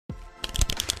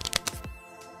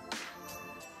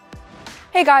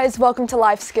Hey guys, welcome to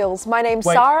Lifeskills. My name's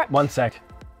Sarah. One sec.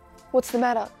 What's the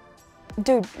matter?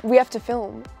 Dude, we have to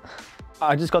film.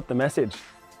 I just got the message.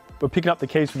 We're picking up the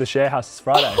keys for the share house this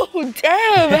Friday. Oh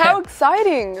damn, how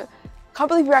exciting. Can't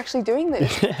believe you're actually doing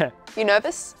this. Yeah. You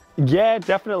nervous? Yeah,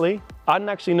 definitely. I didn't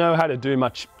actually know how to do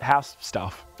much house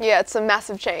stuff. Yeah, it's a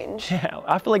massive change. Yeah,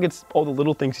 I feel like it's all the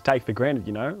little things you take for granted,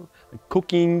 you know? Like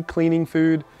cooking, cleaning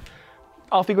food.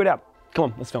 I'll figure it out. Come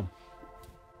on, let's film.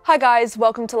 Hi guys,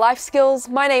 welcome to Lifeskills.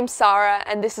 My name's Sarah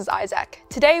and this is Isaac.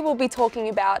 Today we'll be talking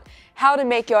about how to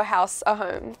make your house a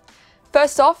home.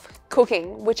 First off,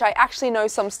 cooking, which I actually know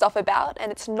some stuff about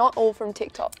and it's not all from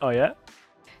TikTok. Oh yeah?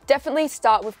 Definitely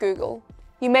start with Google.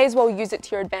 You may as well use it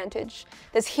to your advantage.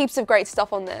 There's heaps of great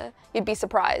stuff on there, you'd be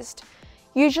surprised.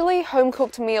 Usually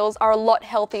home-cooked meals are a lot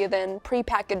healthier than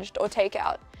pre-packaged or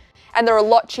takeout. And they're a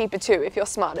lot cheaper too if you're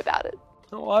smart about it.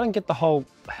 Oh, I don't get the whole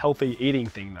healthy eating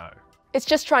thing though. It's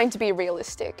just trying to be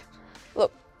realistic.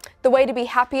 Look, the way to be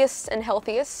happiest and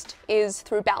healthiest is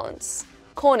through balance.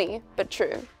 Corny, but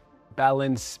true.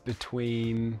 Balance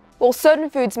between... Well, certain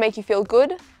foods make you feel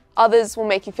good, others will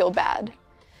make you feel bad.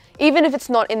 Even if it's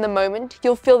not in the moment,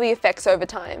 you'll feel the effects over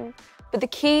time. But the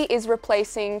key is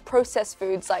replacing processed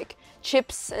foods like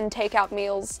chips and takeout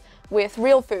meals with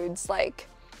real foods like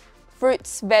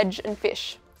fruits, veg, and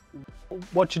fish.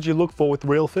 What should you look for with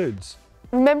real foods?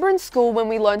 Remember in school when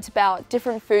we learnt about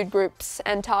different food groups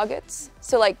and targets?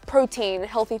 So like protein,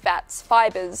 healthy fats,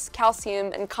 fibers,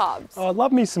 calcium, and carbs. Oh, I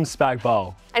love me some spag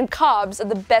bowl. And carbs are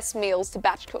the best meals to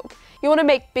batch cook. You want to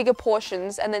make bigger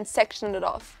portions and then section it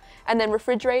off, and then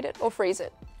refrigerate it or freeze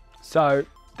it. So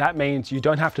that means you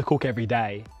don't have to cook every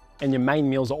day and your main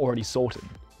meals are already sorted.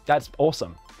 That's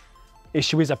awesome.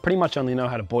 Issue is I pretty much only know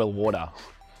how to boil water.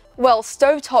 Well,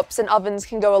 stovetops and ovens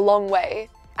can go a long way.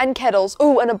 And kettles,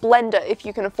 ooh, and a blender if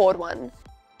you can afford one.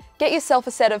 Get yourself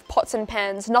a set of pots and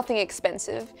pans, nothing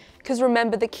expensive, because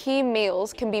remember the key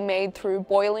meals can be made through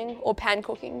boiling or pan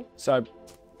cooking. So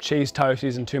cheese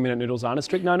toasties and 2-minute noodles aren't a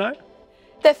strict no-no?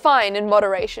 They're fine in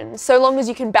moderation, so long as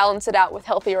you can balance it out with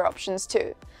healthier options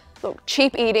too. Look,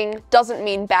 cheap eating doesn't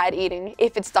mean bad eating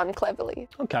if it's done cleverly.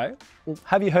 Okay, well,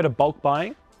 have you heard of bulk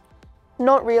buying?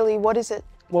 Not really, what is it?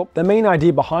 Well, the main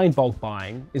idea behind bulk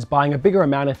buying is buying a bigger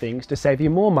amount of things to save you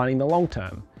more money in the long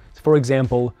term. So for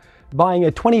example, buying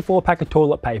a 24-pack of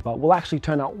toilet paper will actually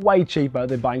turn out way cheaper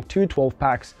than buying 2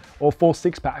 12-packs or 4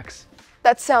 6-packs.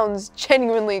 That sounds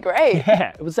genuinely great. Yeah,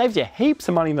 it will save you heaps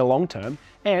of money in the long term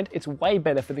and it's way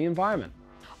better for the environment.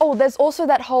 Oh, there's also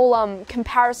that whole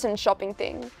comparison shopping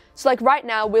thing. So like right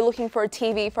now we're looking for a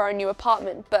TV for our new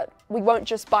apartment, but we won't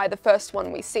just buy the first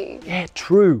one we see. Yeah,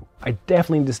 true. I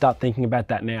definitely need to start thinking about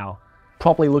that now.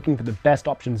 Properly looking for the best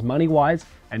options money-wise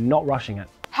and not rushing it.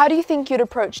 How do you think you'd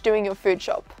approach doing your food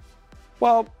shop?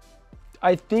 Well,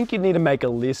 I think you need to make a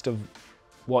list of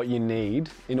what you need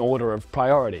in order of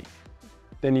priority.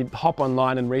 Then you hop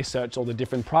online and research all the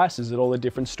different prices at all the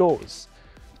different stores.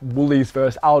 Woolies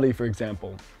versus Aldi, for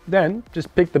example. Then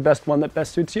just pick the best one that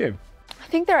best suits you. I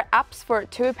think there are apps for it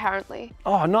too, apparently.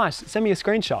 Oh, nice. Send me a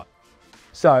screenshot.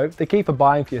 So the key for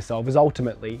buying for yourself is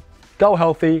ultimately go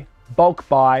healthy, bulk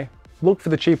buy, look for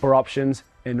the cheaper options,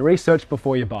 and research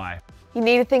before you buy. You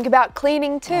need to think about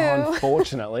cleaning too.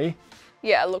 Unfortunately.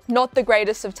 Yeah, look, not the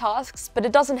greatest of tasks, but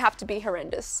it doesn't have to be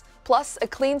horrendous. Plus, a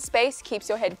clean space keeps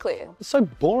your head clear. It's so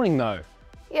boring though.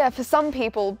 Yeah, for some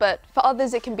people, but for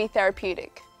others it can be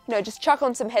therapeutic. You know, just chuck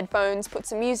on some headphones, put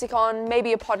some music on,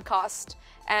 maybe a podcast,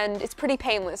 and it's pretty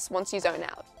painless once you zone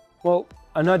out. Well,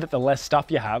 I know that the less stuff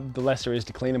you have, the less there is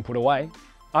to clean and put away.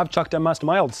 I've chucked out most of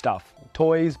my old stuff.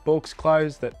 Toys, books,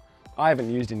 clothes that I haven't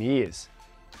used in years.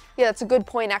 Yeah, that's a good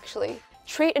point actually.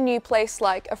 Treat a new place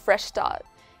like a fresh start.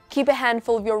 Keep a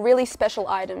handful of your really special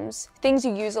items, things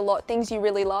you use a lot, things you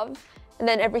really love, and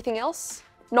then everything else,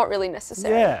 not really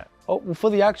necessary. Yeah. Oh, well, for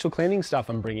the actual cleaning stuff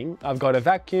I'm bringing, I've got a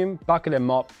vacuum, bucket and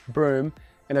mop, broom,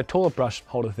 and a toilet brush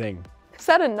holder thing. Is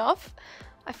that enough?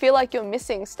 I feel like you're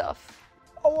missing stuff.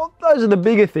 Oh, well, those are the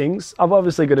bigger things. I've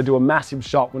obviously got to do a massive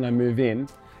shop when I move in.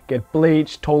 Get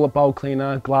bleach, toilet bowl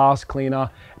cleaner, glass cleaner,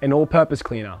 and all-purpose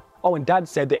cleaner. Oh, and Dad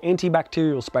said the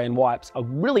antibacterial spray and wipes are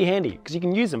really handy because you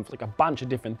can use them for like a bunch of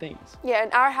different things. Yeah,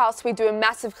 in our house we do a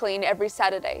massive clean every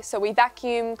Saturday. So we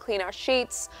vacuum, clean our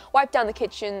sheets, wipe down the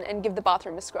kitchen, and give the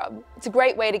bathroom a scrub. It's a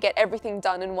great way to get everything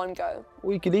done in one go.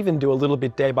 We could even do a little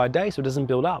bit day by day so it doesn't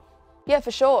build up. Yeah,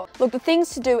 for sure. Look, the things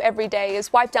to do every day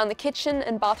is wipe down the kitchen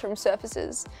and bathroom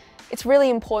surfaces. It's really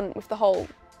important with the whole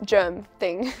germ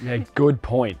thing. Yeah, good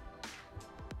point.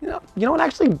 You know, it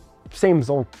actually seems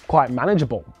all quite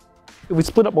manageable. If we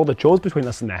split up all the chores between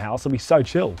us in the house, it'll be so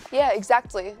chill. Yeah,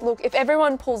 exactly. Look, if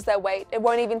everyone pulls their weight, it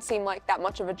won't even seem like that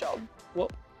much of a job.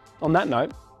 Well, on that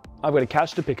note, I've got a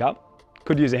couch to pick up.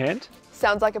 Could use a hand.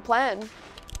 Sounds like a plan.